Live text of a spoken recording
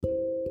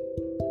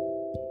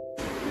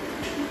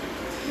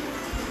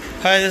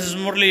Hi, this is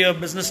Murli, your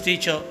business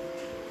teacher,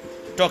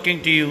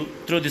 talking to you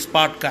through this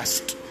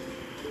podcast.